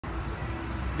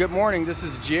Good morning, this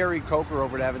is Jerry Coker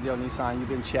over at Avondale Nissan. You've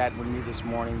been chatting with me this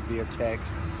morning via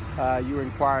text. You were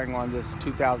inquiring on this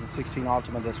 2016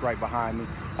 Altima that's right behind me.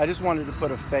 I just wanted to put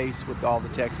a face with all the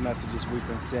text messages we've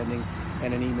been sending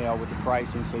and an email with the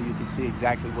pricing so you can see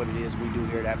exactly what it is we do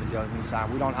here at Avondale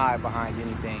Nissan. We don't hide behind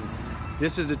anything.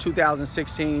 This is the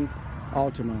 2016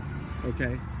 Altima,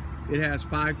 okay? It has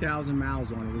 5,000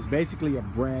 miles on it. It's basically a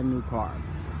brand new car.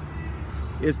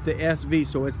 It's the SV,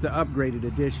 so it's the upgraded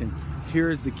edition.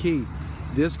 Here's the key.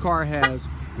 This car has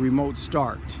remote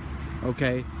start,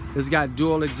 okay? It's got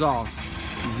dual exhaust,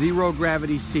 zero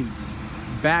gravity seats,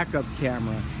 backup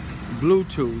camera,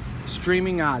 Bluetooth,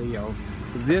 streaming audio.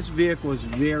 This vehicle is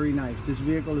very nice. This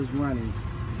vehicle is running.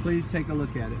 Please take a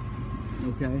look at it,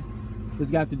 okay?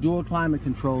 It's got the dual climate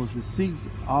controls. The seats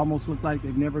almost look like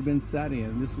they've never been sat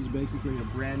in. This is basically a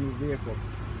brand new vehicle.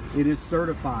 It is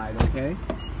certified, okay?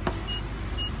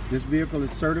 This vehicle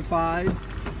is certified,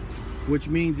 which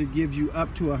means it gives you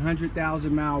up to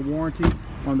 100,000 mile warranty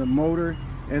on the motor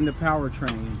and the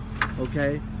powertrain,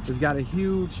 okay? It's got a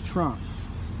huge trunk.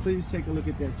 Please take a look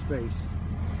at that space.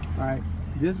 All right,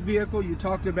 this vehicle, you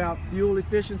talked about fuel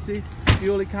efficiency,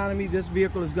 fuel economy. This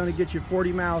vehicle is gonna get you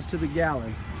 40 miles to the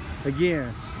gallon.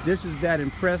 Again, this is that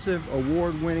impressive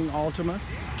award-winning Altima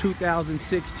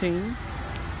 2016,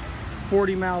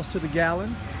 40 miles to the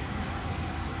gallon.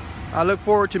 I look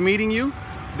forward to meeting you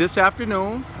this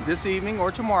afternoon, this evening, or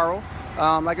tomorrow.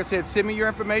 Like I said, send me your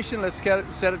information. Let's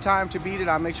set a time to beat it.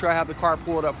 I'll make sure I have the car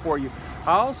pulled up for you.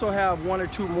 I also have one or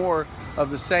two more of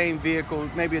the same vehicle,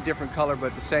 maybe a different color,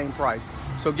 but the same price.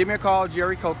 So give me a call,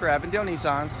 Jerry Coker, Avondale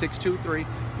Nissan,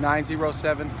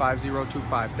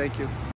 623-907-5025. Thank you.